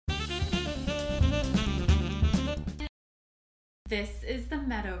This is the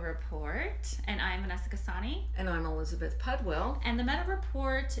Meadow Report, and I'm Vanessa Cassani. And I'm Elizabeth Pudwell. And the Meadow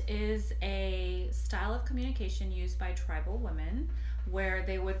Report is a style of communication used by tribal women where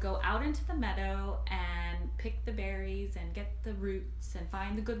they would go out into the meadow and pick the berries and get the roots and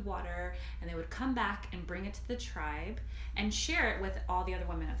find the good water, and they would come back and bring it to the tribe and share it with all the other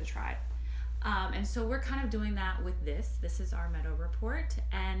women of the tribe. And so we're kind of doing that with this. This is our Meadow Report,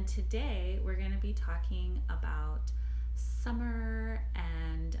 and today we're going to be talking about summer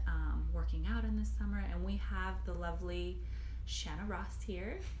and working out in the summer, and we have the lovely Shanna Ross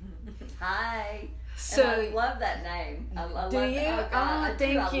here. Hi. So and I love that name. I love do you? That. Oh, God,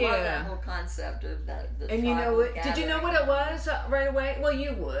 Thank you. I love that whole concept of that. And you know what? Did you know what it was right away? Well,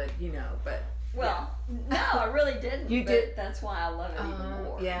 you would, but well, no, I really didn't. You but did. That's why I love it even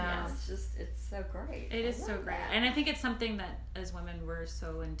more. Yeah. It's so great. It is so great, and I think it's something that as women we're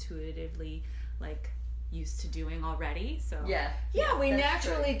so intuitively used to doing already. So yeah, we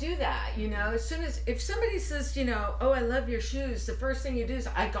naturally do that. As soon as if somebody says, oh, I love your shoes, the first thing you do is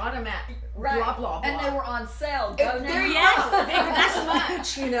I got them at blah blah blah, and they were on sale. Go now. There you go. This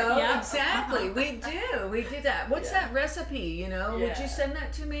much, Yep. Exactly. We do that. What's that recipe? Would you send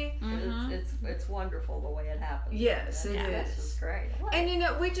that to me? Mm-hmm. It's wonderful the way it happens. Yes, it is. It's just great.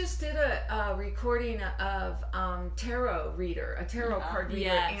 And we just did a recording of a tarot card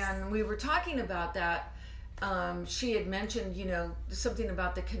reader, and we were talking about that. She had mentioned, something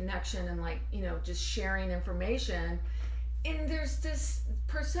about the connection and just sharing information. And there's this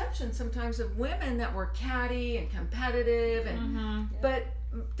perception sometimes of women that were catty and competitive, and but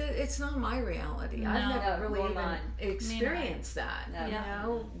it's not my reality. No, I've never really even mine. experienced that.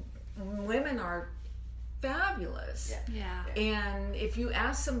 No. Women are fabulous. Yeah. And if you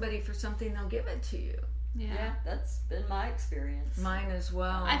ask somebody for something, they'll give it to you. Yeah, that's been my experience. Mine as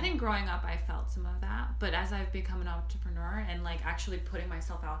well. I think growing up I felt some of that, but as I've become an entrepreneur and actually putting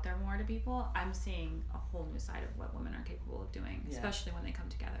myself out there more to people, I'm seeing a whole new side of what women are capable of doing, especially when they come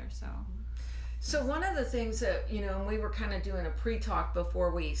together. So one of the things that, and we were kind of doing a pre-talk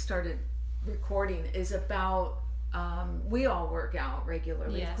before we started recording is about, we all work out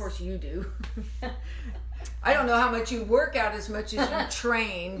regularly. Yes. Of course you do. I don't know how much you work out as much as you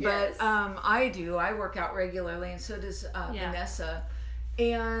train, but I do. I work out regularly, and so does Vanessa.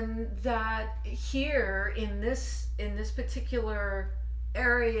 And that here in this particular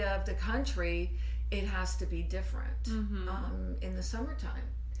area of the country, it has to be different in the summertime.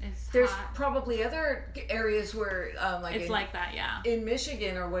 There's hot. Probably other areas where, it's like that, in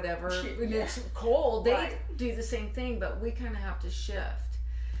Michigan or whatever, when it's cold, they do the same thing, but we kind of have to shift.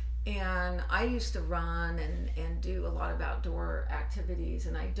 And I used to run and do a lot of outdoor activities,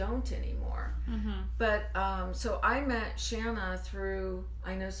 and I don't anymore. But so I met Shanna through,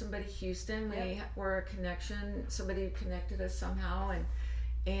 I know somebody Houston. We were a connection. Somebody connected us somehow,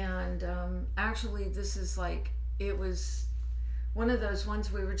 and actually this is it was one of those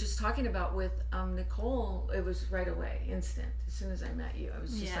ones we were just talking about with Nicole. It was right away, instant. As soon as I met you, I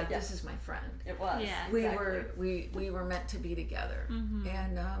was just this is my friend. It was. Yeah. We were meant to be together.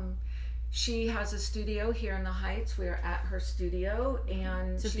 And she has a studio here in the Heights. We are at her studio,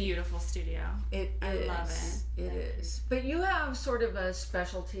 and it's a beautiful studio. I love it. It is. But you have sort of a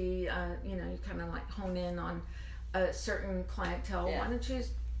specialty. You kind of hone in on a certain clientele. Why don't you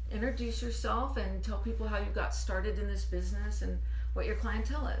introduce yourself and tell people how you got started in this business and what your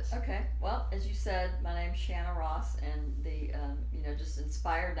clientele is. Okay. Well, as you said, my name's Shanna Ross, and the just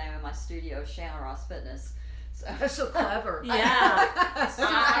inspired name of my studio is Shanna Ross Fitness. So that's so clever. Yeah.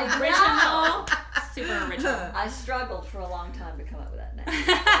 Super original. Super original. I struggled for a long time to come up with that name.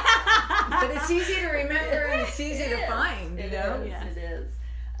 But it's easy to remember and it's easy to find. It is.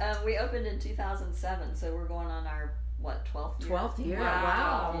 We opened in 2007, so we're going on our 12th year? 12th year.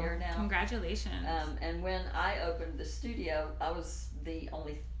 Wow. 12th year now. Congratulations. And when I opened the studio, I was the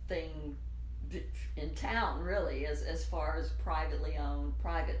only thing in town, really, as far as privately owned,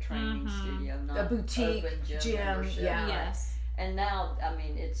 private training studio, not a boutique open gym. Yes. And now,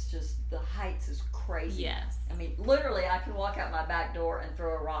 it's just, the Heights is crazy. Yes. Literally, I can walk out my back door and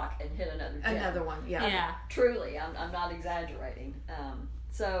throw a rock and hit another gym. Another one, Yeah. Truly, I'm not exaggerating.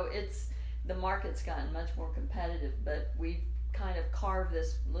 So the market's gotten much more competitive, but we've kind of carved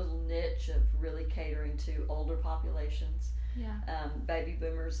this little niche of really catering to older populations. Yeah. Baby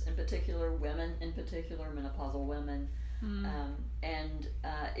boomers in particular, women in particular, menopausal women. And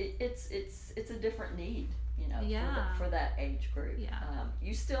it's a different need, for that age group. Yeah.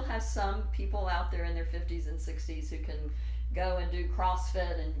 You still have some people out there in their 50s and 60s who can go and do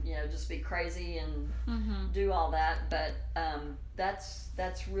CrossFit and just be crazy and do all that, but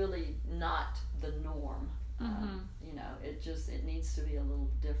that's really not the norm. You know, it needs to be a little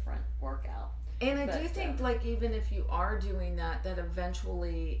different workout. And I do think, like, even if you are doing that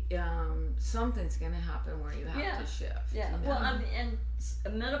eventually something's going to happen where you have to shift. Yeah. You know? Well, I mean,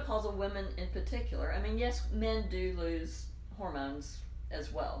 and menopausal women in particular, I mean, yes, men do lose hormones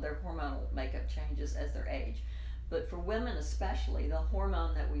as well. Their hormonal makeup changes as they age. But for women especially, the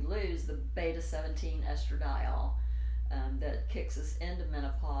hormone that we lose, the beta-17 estradiol, that kicks us into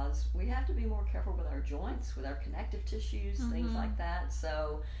menopause, we have to be more careful with our joints, with our connective tissues, things like that.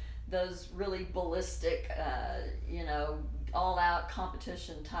 So those really ballistic, you know, all-out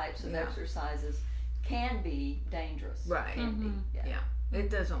competition types of exercises can be dangerous. Right. Yeah. It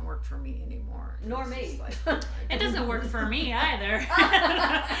doesn't work for me anymore. Nor me. Like, it doesn't work for me either.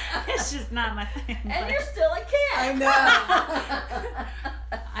 It's just not my thing. And you're still a kid. I know.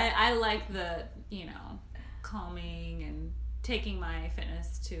 I like the, you know, calming and taking my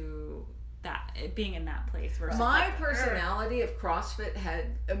fitness to that, being in that place. My personality of CrossFit had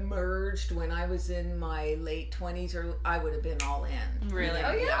emerged when I was in my late 20s, or I would have been all in. Really?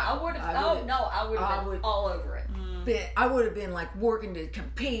 Oh yeah, I would have. I would have been all over it. I would have been like working to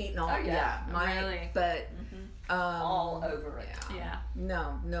compete and all. Really? But all over it. Yeah.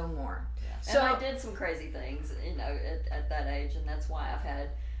 No more. Yeah. So I did some crazy things, you know, at that age, and that's why I've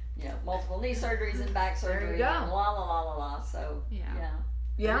had, you know, multiple knee surgeries and back surgery and la. So yeah.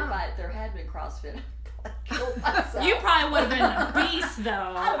 If there had been CrossFit, I'd killed myself. You probably would have been a beast,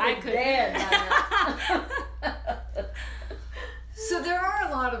 though. I could. Dead. So there are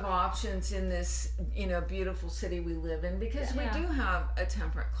a lot of options in this, you know, beautiful city we live in, because we do have a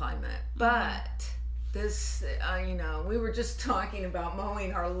temperate climate. But this, you know, we were just talking about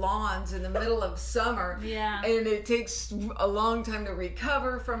mowing our lawns in the middle of summer. Yeah. And it takes a long time to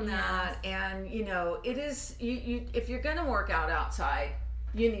recover from that. And, you know, it is, you if you're going to work out outside,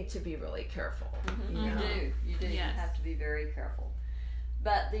 you need to be really careful. You know? You do. Yes. You have to be very careful.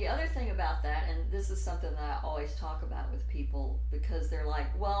 But the other thing about that, and this is something that I always talk about with people, because they're like,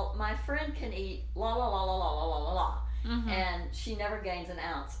 well, my friend can eat la la la la la la la la, and she never gains an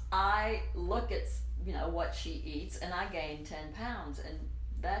ounce. I look at, you know, what she eats, and I gain 10 pounds, and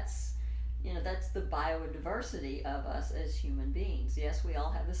that's, you know, that's the biodiversity of us as human beings. Yes, we all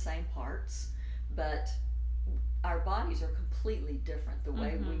have the same parts, but our bodies are completely different. The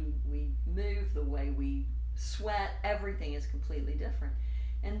way we move, the way we sweat, everything is completely different.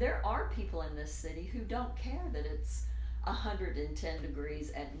 And there are people in this city who don't care that it's 110 degrees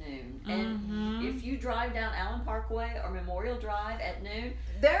at noon. And if you drive down Allen Parkway or Memorial Drive at noon,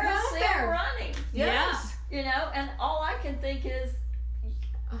 they're you'll out see there them running. Yes. You know, and all I can think is,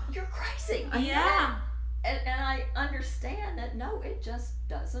 you're crazy. Yeah. And I understand that, no, it just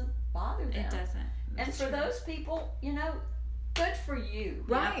doesn't bother them. It doesn't. And for those people, you know, good for you.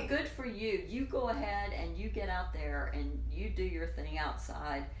 Right. You know, good for you. You go ahead and you get out there and you do your thing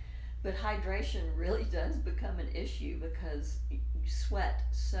outside. But hydration really does become an issue because you sweat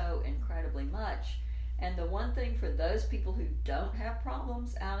so incredibly much. And the one thing for those people who don't have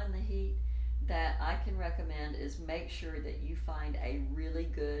problems out in the heat that I can recommend is make sure that you find a really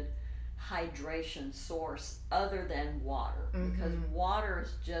good hydration source other than water, because water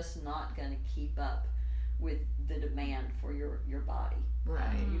is just not going to keep up with the demand for your body. Right.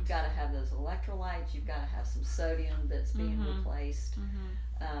 You've got to have those electrolytes. You've got to have some sodium that's being replaced.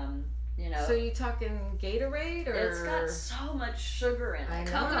 You know. So you talking Gatorade, or it's got so much sugar in it. I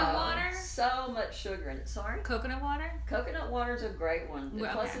know. Coconut water? So much sugar in it. Sorry? Coconut water? Coconut water's a great one.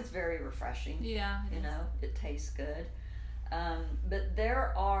 Well, Plus it's very refreshing. Yeah. You know, it tastes good. But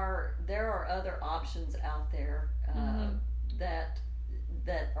there are other options out there that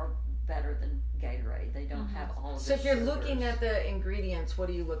are better than Gatorade. They don't have all of the So if you're sugars. looking at the ingredients, what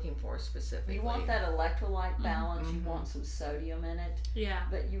are you looking for specifically? You want that electrolyte balance. You want some sodium in it. Yeah.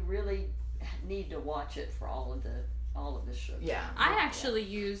 But you really need to watch it for all of the sugar. Yeah. I actually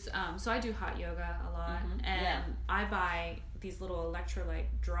use, so I do hot yoga a lot, and I buy these little electrolyte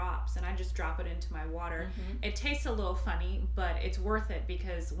drops, and I just drop it into my water. It tastes a little funny, but it's worth it,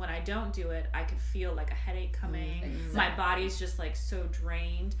 because when I don't do it, I could feel like a headache coming. Exactly. My body's just like so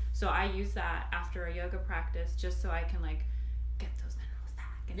drained. So I use that after a yoga practice just so I can like get those minerals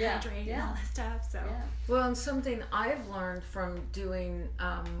back and hydrate and all that stuff. So Well, and something I've learned from doing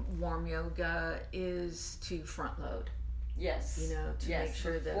warm yoga is to front load. Yes. You know, to make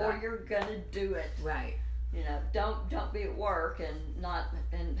sure that before you're gonna do it. Right. You know, don't be at work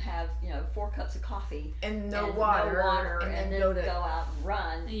and have, you know, 4 cups of coffee and no water, and then go out and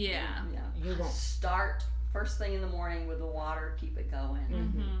run. Yeah. You won't start first thing in the morning with the water. Keep it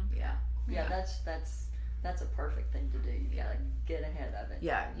going. Yeah. That's a perfect thing to do. You gotta get ahead of it.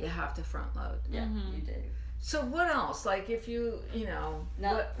 Yeah, you have to front load. Yeah, you do. So what else? Like if you know.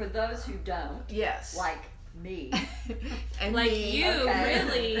 Now, for those who don't. Yes. Like me. And like me. you,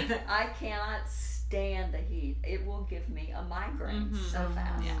 really. I cannot stand the heat. It will give me a migraine so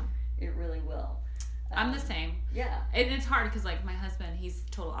fast. Yeah. It really will. I'm the same. Yeah. And it's hard because, like, my husband, he's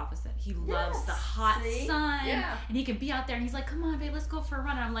total opposite. He loves the hot sun. Yeah. And he can be out there and he's like, come on, babe, let's go for a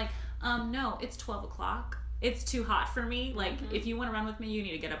run. And I'm like, no, it's 12 o'clock. It's too hot for me. Like, if you want to run with me, you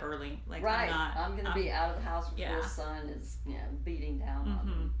need to get up early. Like, right. I'm going to be out of the house before the sun is, beating down on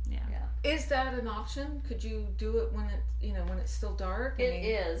me. Yeah. Is that an option? Could you do it when when it's still dark? It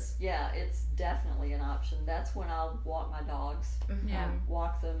is. Yeah, it's definitely an option. That's when I'll walk my dogs. Yeah.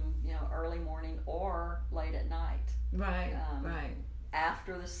 Walk them, early morning or late at night. Right. Right.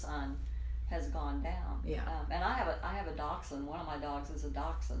 After the sun has gone down. Yeah. And I have a dachshund. One of my dogs is a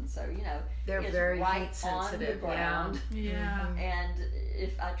dachshund, so they're it's very right heat sensitive. on the ground. Yeah. And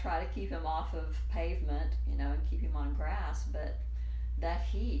if I try to keep him off of pavement, and keep him on grass, but that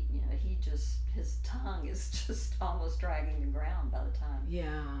heat, his tongue is just almost dragging the ground by the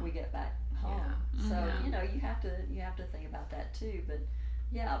time we get back home. Yeah. So you have to think about that too. But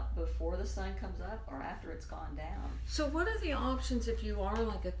yeah, before the sun comes up or after it's gone down. So what are the options if you are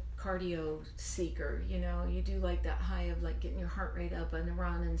like a cardio seeker? You do like that high of like getting your heart rate up and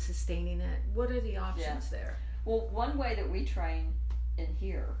run and sustaining it. What are the options there? Well, one way that we train in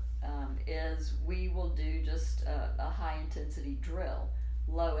here is we will do just a high intensity drill,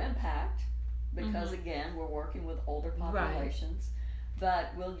 low impact, because again we're working with older populations,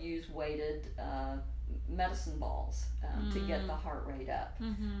 but we'll use weighted medicine balls to get the heart rate up.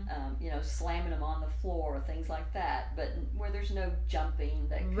 Slamming them on the floor, things like that, but where there's no jumping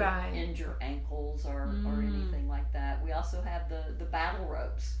that could injure ankles or anything like that. We also have the battle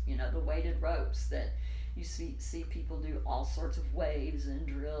ropes, the weighted ropes that you see people do all sorts of waves and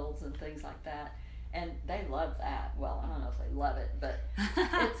drills and things like that, and they love that. Well, I don't know if they love it, but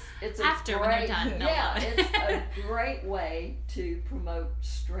it's a after great, when they're done, it's a great way to promote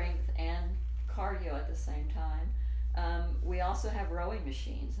strength and cardio at the same time. We also have rowing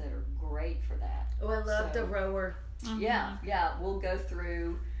machines that are great for that. Oh, I love the rower. Yeah, we'll go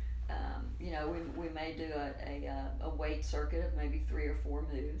through. We may do a weight circuit of maybe 3 or 4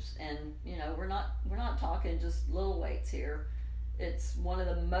 moves, and we're not talking just little weights here. It's one of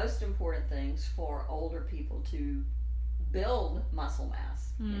the most important things for older people to build muscle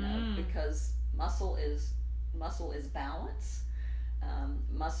mass. Because muscle is balance.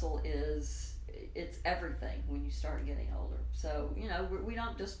 Muscle is everything when you start getting older. So we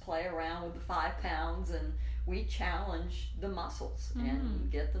don't just play around with the 5 pounds, and we challenge the muscles and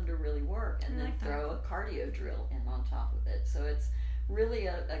get them to really work, and then throw a cardio drill in on top of it. So it's really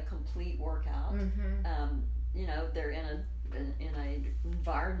a complete workout. They're in a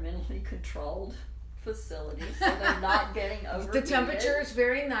environmentally controlled facility, so they're not getting overheated. The temperature is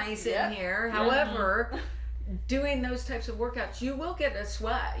very nice in here. However, doing those types of workouts, you will get a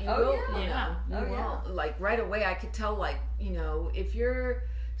sweat. You will. Like right away, I could tell. Like if you're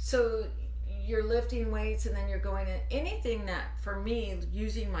lifting weights and then you're going in anything that, for me,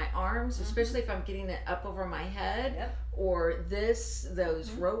 using my arms, especially if I'm getting it up over my head or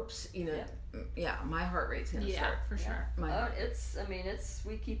those ropes, my heart rate's gonna start. For sure.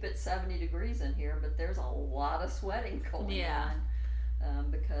 We keep it 70 degrees in here, but there's a lot of sweating going on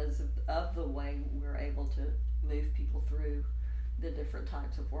because of the way we're able to move people through the different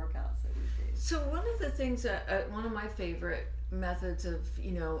types of workouts that we do. So one of the things that one of my favorite methods of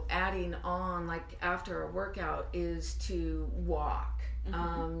adding on, like after a workout, is to walk.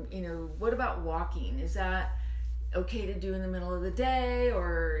 What about walking? Is that okay to do in the middle of the day,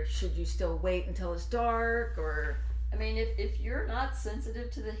 or should you still wait until it's dark? Or if you're not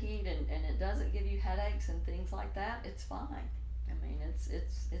sensitive to the heat and it doesn't give you headaches and things like that, it's fine.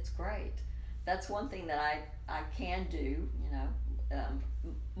 It's great. That's one thing that I can do.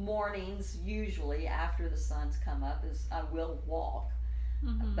 Mornings, usually after the sun's come up, is I will walk,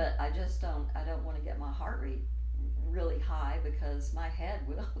 but I don't want to get my heart rate really high, because my head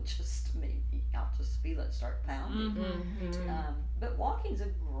will I'll just feel it start pounding. But walking's a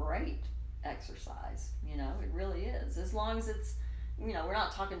great exercise. It really is, as long as it's we're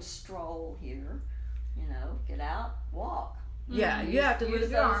not talking stroll here. Get out, walk. You have to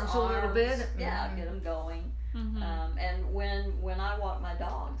move your arms a little bit. Get them going. And when I walk my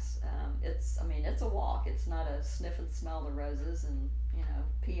dogs, it's a walk. It's not a sniff and smell the roses and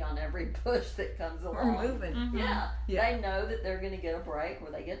pee on every bush that comes along. We're moving. They know that they're going to get a break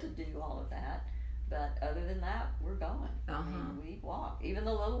where they get to do all of that. But other than that, we're going. We walk. Even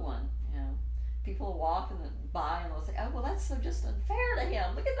the little one, people will walk by and they'll say, "Oh, well, that's just unfair to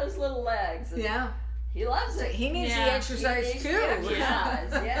him. Look at those little legs." And he loves So it. he needs the Yeah. exercise He needs too. the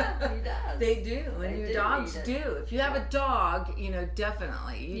exercise. Yeah, he does. They do, and They your do dogs need do. it. If you have a dog,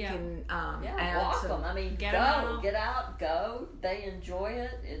 definitely you Yeah. can Yeah, add walk some. them. I mean, Get go, 'em out. get out, go. They enjoy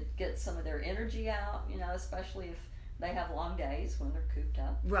it. It gets some of their energy out, especially if they have long days when they're cooped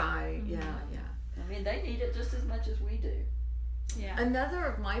up. Right? Yeah, yeah. I mean, they need it just as much as we do. Yeah. Another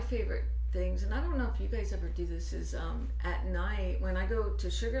of my favorite things, and I don't know if you guys ever do this, is at night when I go to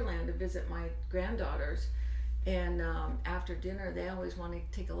Sugarland to visit my granddaughters, and after dinner they always want to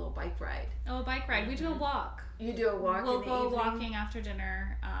take a little bike ride. Oh, a bike ride. We do a walk. You do a walk We'll in the go evening? walking after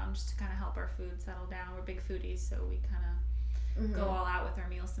dinner, just to kind of help our food settle down. We're big foodies, so we kind of go all out with our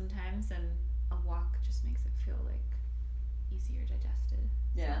meals sometimes, and a walk just makes it feel like easier digested.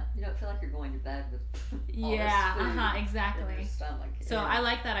 Yeah, you don't feel like you're going to bed with all Yeah, this food in exactly. your stomach. So Yeah. I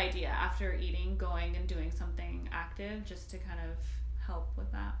like that idea after eating, going and doing something active just to kind of help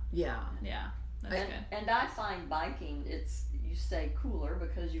with that. Yeah. Yeah, that's and, good. and I find biking, you stay cooler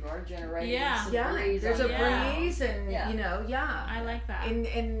because you are generating Yeah. some Yeah, breeze. there's on a the Yeah. breeze, and Yeah. I like that.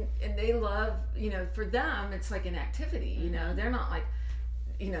 and they love, for them it's like an activity. They're not like,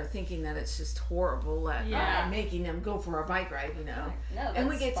 thinking that it's just horrible at Yeah. making them go for a bike ride. No, And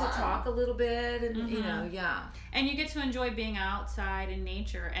we that's get fun. to talk a little bit, and yeah. And you get to enjoy being outside in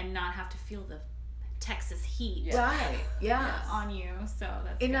nature and not have to feel the Texas heat Yeah. Right, yeah. on you. So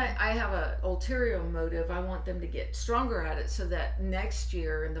that's And good. I have a ulterior motive. I want them to get stronger at it so that next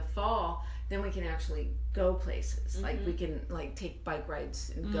year in the fall, then we can actually go places. Like we can take bike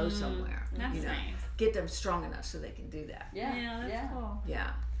rides and go somewhere. That's nice. Get them strong enough so they can do that. Yeah, that's cool.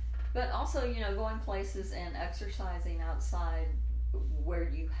 Yeah. But also, going places and exercising outside where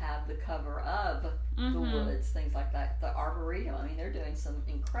you have the cover of the woods, things like that. The Arboretum, I mean, they're doing some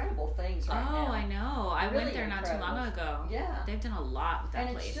incredible things right now. Oh, I know. I Really went there not too long ago. Yeah. They've done a lot with that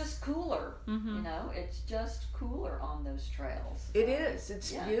And place. it's just cooler, it's just cooler on those trails. It is.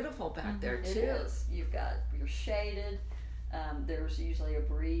 It's Yeah. beautiful back there It too. is. You're shaded. There's usually a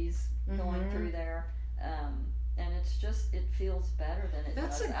breeze going through there. And it feels better than it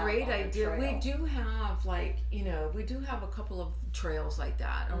That's does a out great on the idea. trail. We do have we do have a couple of trails like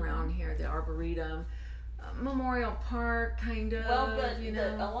that around here. The Arboretum, Memorial Park, kind of. Well,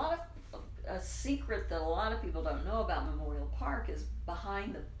 but a secret that a lot of people don't know about Memorial Park is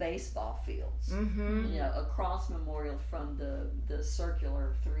behind the baseball fields. Mm-hmm. Across Memorial from the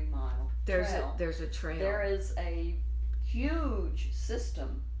circular 3-mile trail. There's a trail. There is a huge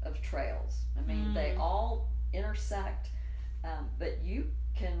system of trails. I mean, they all intersect, but you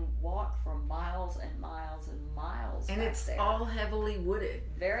can walk for miles and miles and miles. And back it's there. all heavily wooded.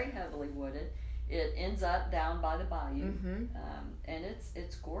 Very heavily wooded. It ends up down by the bayou, Mm-hmm. and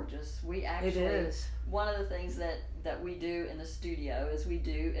it's gorgeous. We actually, It is. one of the things that we do in the studio is we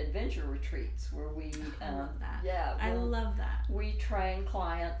do adventure retreats where we I love that. yeah I we'll- love that. we train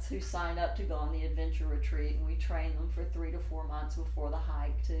clients who sign up to go on the adventure retreat, and we train them for 3 to 4 months before the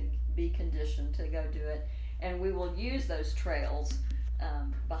hike to be conditioned to go do it. And we will use those trails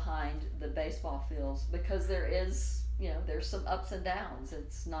behind the baseball fields because there is, there's some ups and downs.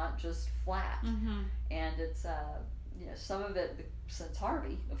 It's not just flat, and it's some of it since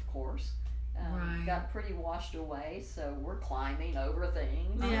Harvey, of course, Right. got pretty washed away. So we're climbing over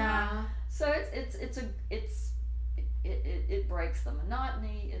things. Yeah. So it breaks the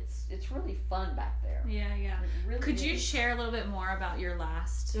monotony. It's really fun back there. Yeah, yeah. It really Could you is. share a little bit more about your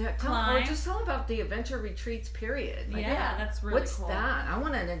last Yeah, climb? or just tell about the adventure retreats, period. yeah, that's really What's cool. that? I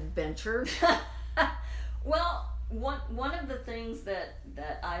want an adventure. Well, one of the things that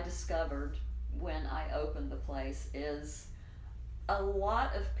I discovered when I opened the place is a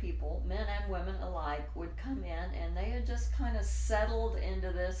lot of people, men and women alike, would come in and they had just kind of settled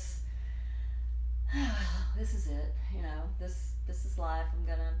into this. This is it, this is life. I'm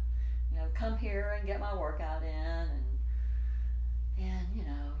gonna, come here and get my workout in and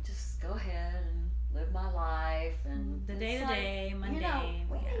just go ahead and live my life and The it's day to like, day, mundane.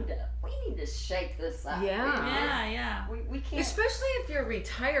 we need to shake this up. Yeah. Yeah. We can't. Especially if you're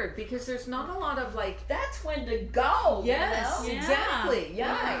retired, because there's not a lot of That's when to go. Yes, Yeah. exactly.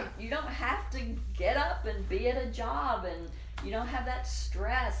 Yeah. Right. You don't have to get up and be at a job, and you don't have that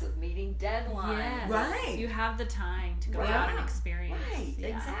stress of meeting deadlines. Yes. Right. You have the time to go Right. out and experience. Right, Yeah.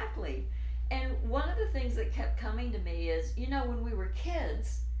 exactly. And one of the things that kept coming to me is, when we were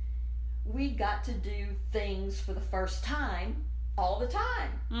kids, we got to do things for the first time all the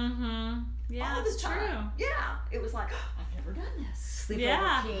time. Mm-hmm. Yeah, all that's the time. true. Yeah. It was like, I've never done this. Sleepover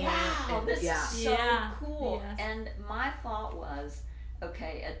Yeah. camp. Wow, and- this yeah. is so Yeah. cool. Yes. And my thought was,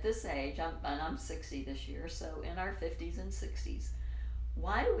 okay, at this age, I'm 60 this year, so in our 50s and 60s,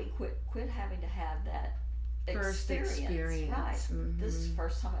 why do we quit having to have that first experience? Right. Mm-hmm. This is the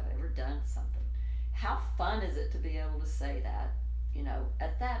first time I've ever done something. How fun is it to be able to say that,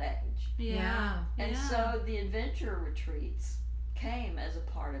 at that age? Yeah. And so the adventure retreats came as a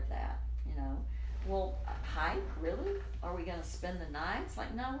part of that, Well, hike, really? Are we going to spend the night? It's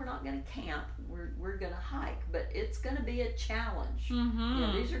like, no, we're not going to camp. We're going to hike, but it's going to be a challenge.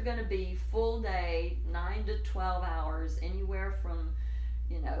 Mm-hmm. These are going to be full day, 9 to 12 hours, anywhere from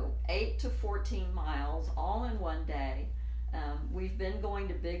 8 to 14 miles, all in one day. We've been going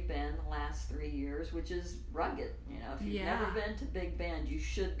to Big Bend the last 3 years, which is rugged. If you've never been to Big Bend, you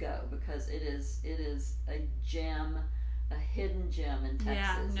should go, because it is a gem, a hidden gem in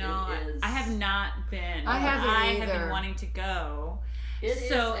Texas. Yeah, no, I have not been. I haven't have either. been wanting to go.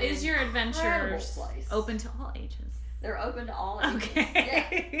 So is your adventures place. open to all ages? They're open to all ages.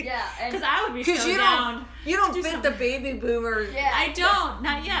 Okay. Yeah. Because I would be so you down. You don't to do fit something. the baby boomer. Yeah. I don't,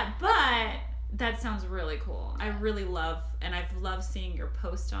 not yet, but that sounds really cool. I really love, and I've loved seeing your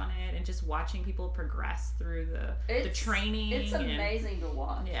post on it and just watching people progress through the training. It's amazing to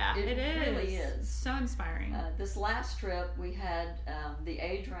watch. Yeah, it really is. So inspiring. This last trip, we had the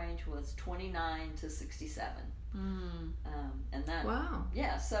age range was 29 to 67. And that. Wow.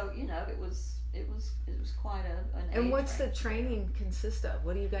 Yeah, so it was quite an age And what's the range. training consist of?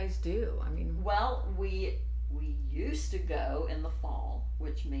 What do you guys do? I mean, Well, we used to go in the fall,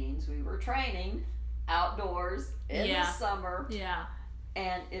 which means we were training outdoors in the summer, Yeah.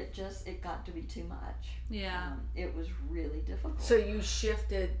 and it got to be too much. Yeah. It was really difficult. so you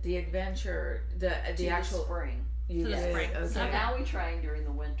shifted the adventure, the to actual spring. You To the did, spring. okay. So now we train during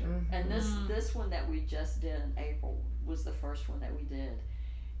the winter, Mhm. and this one that we just did in April was the first one that we did,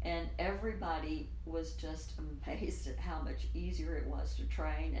 and everybody was just amazed at how much easier it was to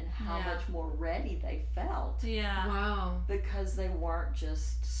train and how Yeah. much more ready they felt, Yeah. Wow. because they weren't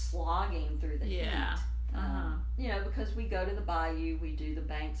just slogging through the Yeah. heat. Because we go to the bayou, we do the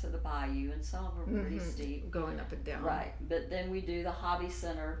banks of the bayou, and some of them are pretty steep. Going up and down. Right, but then we do the hobby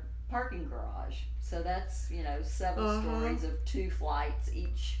center parking garage. So that's 7 stories of 2 flights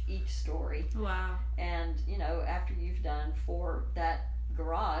each story. Wow. And after you've done that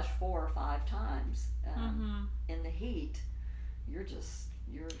garage 4 or 5 times in the heat, you're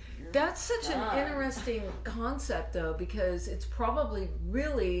That's such done. an interesting concept, though, because it's probably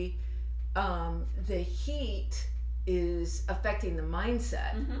really the heat is affecting the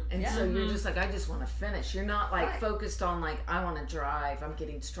mindset, and so you're just like, I just want to finish. You're not like focused on like, I want to drive. I'm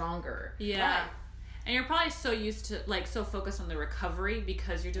getting stronger. Yeah. And you're probably so used to, so focused on the recovery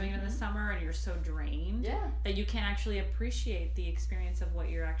because you're doing it in the summer and you're so drained that you can't actually appreciate the experience of what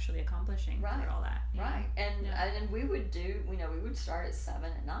you're actually accomplishing through all that. Yeah. Right, and we would do, we would start at 7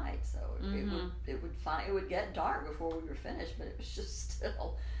 at night, so it would get dark before we were finished, but it was just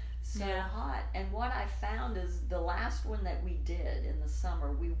still so hot. And what I found is the last one that we did in the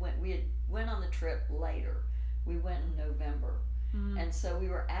summer, we went on the trip later. We went in November, and so we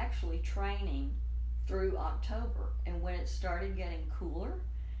were actually training through October. And when it started getting cooler,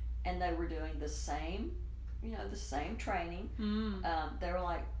 and they were doing the same training, they were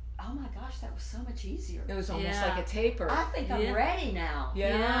like, oh my gosh, that was so much easier. It was almost like a taper. I think I'm ready now.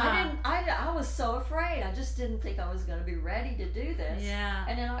 Yeah. I was so afraid. I just didn't think I was going to be ready to do this. Yeah.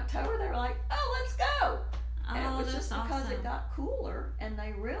 And in October, they were like, oh, let's go. And it was that's just because awesome. it got cooler, and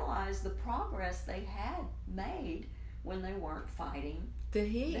they realized the progress they had made when they weren't fighting The the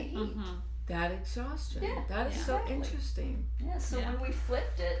heat. heat. That exhaustion. Yeah, That is so exactly. interesting. Yeah, so when we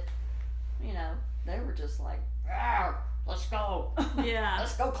flipped it, they were just like, let's go. Yeah.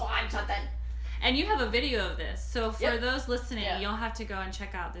 Let's go climb something. And you have a video of this. So for Yep. those listening, Yeah. you'll have to go and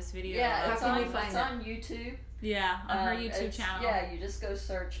check out this video. Yeah, How it's can on, we find it's it? on YouTube. Yeah, on her YouTube It's- channel. Yeah, you just go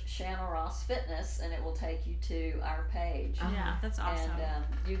search Shanna Ross Fitness, and it will take you to our page. Yeah, that's awesome. And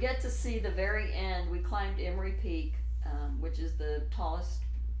you get to see the very end. We climbed Emery Peak, which is the tallest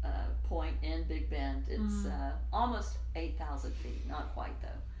point in Big Bend. It's almost 8,000 feet, not quite though.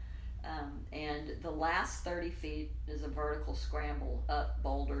 And the last 30 feet is a vertical scramble up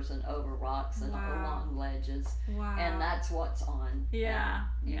boulders and over rocks and along ledges. Wow. And that's what's on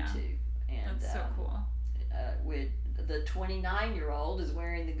YouTube. And That's so cool. with the 29-year-old is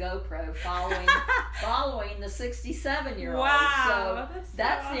wearing the GoPro following the 67-year-old. Wow, So that's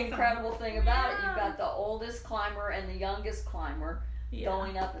that's so the awesome. incredible thing about it. Yeah. You've got the oldest climber and the youngest climber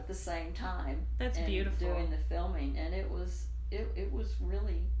going up at the same time. That's and beautiful. Doing the filming, and it was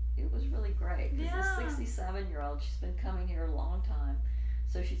really great. Because Yeah. the 67-year-old, she's been coming here a long time.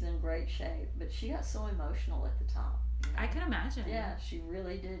 So she's in great shape, but she got so emotional at the top. You know? I can imagine. Yeah, she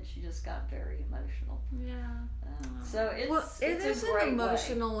really did. She just got very emotional. Yeah. So it's it is a an great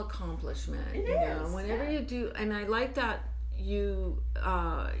emotional accomplishment. It you know, is, whenever yeah. you do, and I like that you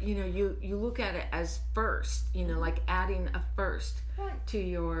you look at it as first. You know, like adding a first Right. to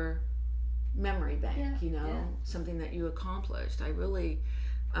your memory bank. Yeah, You know, yeah. something that you accomplished. I really.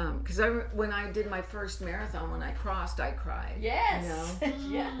 Because when I did my first marathon, when I crossed, I cried. Yes. You know?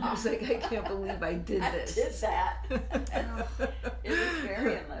 Yeah. I was like, I can't believe I did this. I did that. It was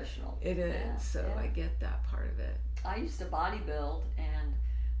very emotional. It is. Yeah, So yeah. I get that part of it. I used to bodybuild, and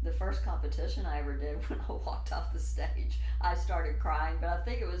the first competition I ever did, when I walked off the stage, I started crying. But I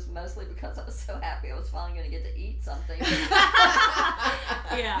think it was mostly because I was so happy I was finally going to get to eat something.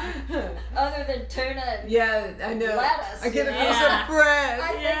 Yeah. Other than tuna and Yeah, I know. lettuce. I get a you piece know? Yeah. of bread. I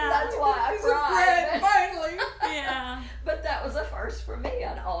think Yeah. that's why I piece of bread, cried. finally. Yeah. But that was a first for me.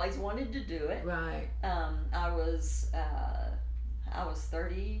 I'd always wanted to do it. Right. I was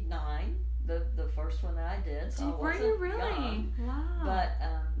 39, the first one that I did. So I Were wasn't you really? young. Wow. But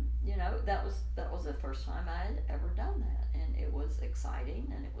you know, that was the first time I had ever done that, and it was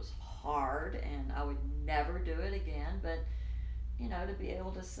exciting and it was hard, and I would never do it again. But you know, to be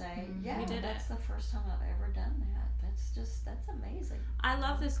able to say, yeah, You did that's the first time I've ever done that. That's amazing. I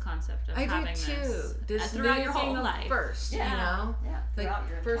love this concept of I having do too. this This throughout new your thing whole of life. first, Yeah. you know? Yeah, Like, throughout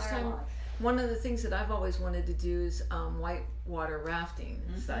your first entire time- life. One of the things that I've always wanted to do is whitewater rafting.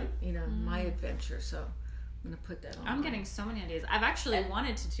 It's like, you know, my adventure. So I'm going to put that on. I'm getting so many ideas. I've actually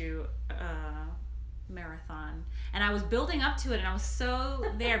wanted to do a marathon, and I was building up to it, and I was so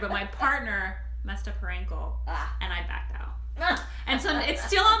there, but my partner messed up her ankle, and I backed out. And so it's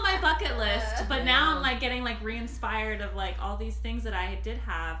still on my bucket list, but now I'm like getting like re-inspired of like all these things that I did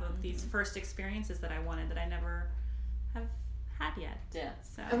have of these first experiences that I wanted that I never have had yet. Yeah.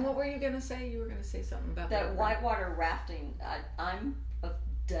 So And what were you going to say? You were going to say something about That whitewater rafting, I'm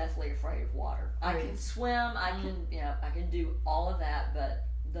deathly afraid of water. I Right. can swim, I can do all of that, but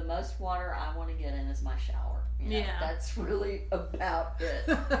the most water I want to get in is my shower. You know, Yeah. that's really about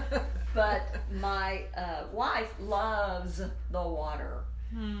it. But my wife loves the water,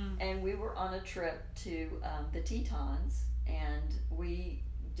 and we were on a trip to the Tetons, and we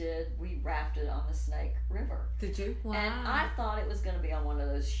rafted on the Snake River. Did you? wow. And I thought it was going to be on one of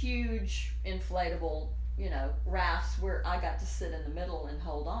those huge inflatable, rafts where I got to sit in the middle and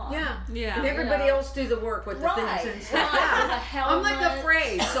hold on. Yeah. Yeah. And everybody You know. else do the work with the Right, things and stuff. right. Yeah. With a helmet. I'm like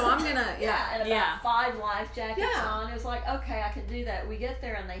afraid, so I'm going to, Yeah, and about Yeah. 5 life jackets Yeah. on. It was like, okay, I can do that. We get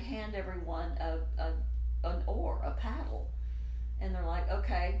there and they hand everyone an oar, a paddle. And they're like,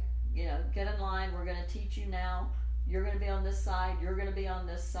 okay, get in line. We're going to teach you now. You're going to be on this side. You're going to be on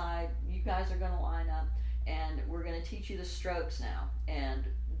this side. You guys are going to line up. And we're going to teach you the strokes now and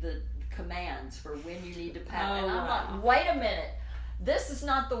the commands for when you need to paddle. Oh, and I'm wow. like, wait a minute. This is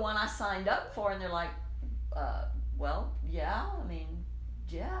not the one I signed up for. And they're like, well, yeah, I mean,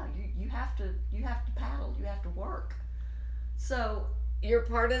 yeah, you have to paddle, you have to work. So You're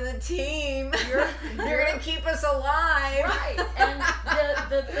part of the team. You're going to keep us alive. right, and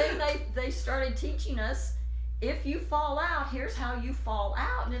the thing they started teaching us, if you fall out, here's how you fall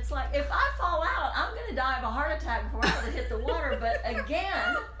out. And it's like, if I fall out, I'm going to die of a heart attack before I hit the water. But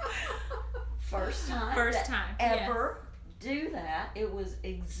again, first time ever do that. It was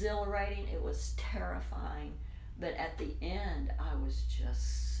exhilarating. It was terrifying. But at the end, I was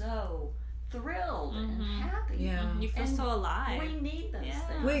just so thrilled and happy. Yeah. You feel And so alive. We need those Yeah.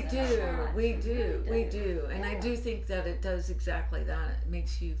 things. We in our do, lives. we do, we do. And I Yeah. do think that it does exactly that. It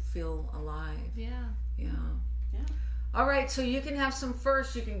makes you feel alive. Yeah. Yeah. Yeah. All right, so you can have some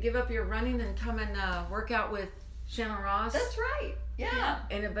first. You can give up your running and come and work out with Shannon Ross That's right. Yeah.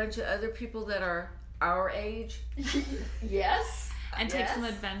 and a bunch of other people that are our age. Yes. And take Yes. some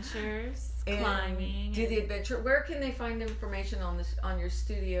adventures, And climbing. do the adventure. Where can they find information on your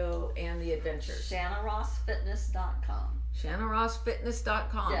studio and the adventures? ShannahRossFitness.com.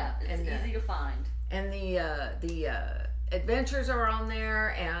 ShannahRossFitness.com. Yeah, it's and easy to find. And the adventures are on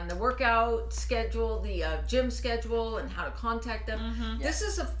there, and the workout schedule, the gym schedule, and how to contact them. This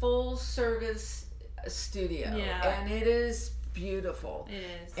is a full service studio, Yeah. and it is beautiful. It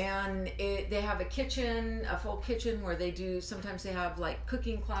is. And they have a kitchen, a full kitchen where they do. Sometimes they have like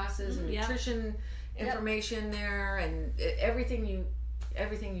cooking classes and Yep. nutrition information there, and everything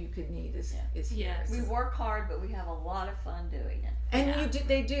you could need is here. Yes. We work hard, but we have a lot of fun doing it. And Yeah.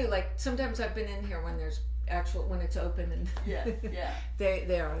 they do like sometimes I've been in here when it's open and Yeah, yeah.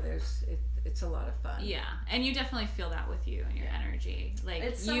 there's It's a lot of fun. Yeah, and you definitely feel that with you and your energy. Like,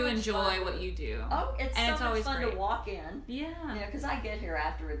 It's so you much enjoy fun. what you do. Oh, it's and so it's much always fun great. to walk in. Yeah. You know, because I get here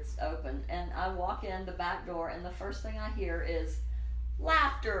after it's open, and I walk in the back door, and the first thing I hear is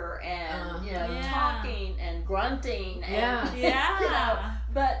laughter and talking and grunting and Yeah. you know,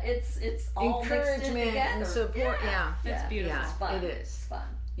 but it's all mixed in Encouragement together. and support. Yeah. It's beautiful. Yeah, It's fun. it is. It's fun.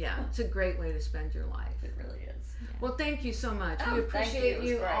 Yeah, it's a great way to spend your life. It really is. Well, thank you so much. Oh, We thank you. appreciate It was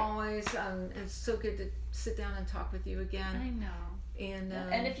you great. always. It's so good to sit down and talk with you I again. know.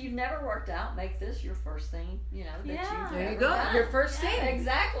 And if you've never worked out, make this your first thing. You know that Yeah. you've there you ever go, done. your first Yeah, thing.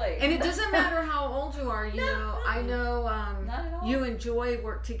 exactly. And it doesn't matter how old you are. You know, I know Not at all. you and Joy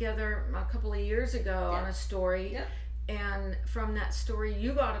worked together a couple of years ago on a story. Yep. And from that story,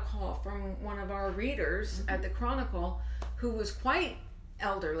 you got a call from one of our readers at the Chronicle who was quite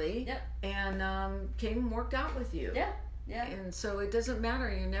elderly and came and worked out with you. Yeah. Yeah. And so it doesn't matter.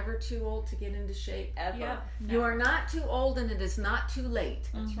 You're never too old to get into shape. Ever. Yeah. You are not too old, and it is not too late.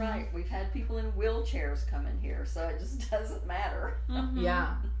 That's right. We've had people in wheelchairs come in here, so it just doesn't matter.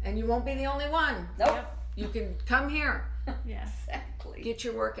 Yeah. And you won't be the only one. Nope. You can come here, Yes. Exactly. get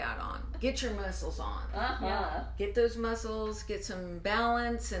your workout on, get your muscles on. Uh-huh. Get those muscles, get some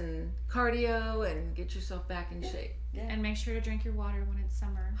balance and cardio, and get yourself back in shape. Yeah. And make sure to drink your water when it's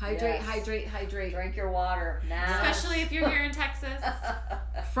summer. Hydrate, Yes. hydrate, hydrate. Drink your water now. Especially if you're here in Texas.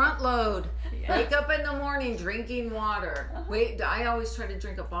 Front load. Yeah. Wake up in the morning drinking water. Wait, I always try to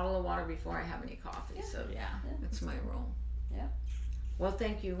drink a bottle of water before I have any coffee. So Yeah. that's my rule. Yeah. Well,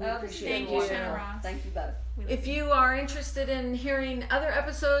 thank you. We Oh, this has appreciate been you. Shannon wonderful. Ross. Thank you both. If you are interested in hearing other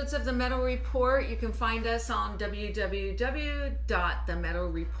episodes of The Meadow Report, you can find us on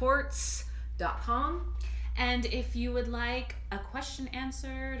www.themeadowreports.com. And if you would like a question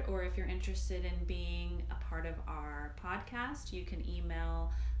answered, or if you're interested in being a part of our podcast, you can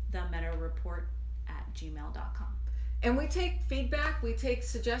email themeadowreport@gmail.com. And we take feedback, we take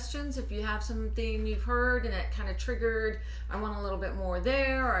suggestions. If you have something you've heard and it kind of triggered, I want a little bit more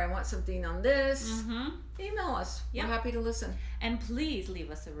there, or I want something on this, email us. Yep. We're happy to listen. And please leave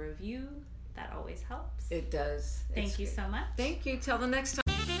us a review. That always helps. It does. Thank you so much. Thank you. Till the next time.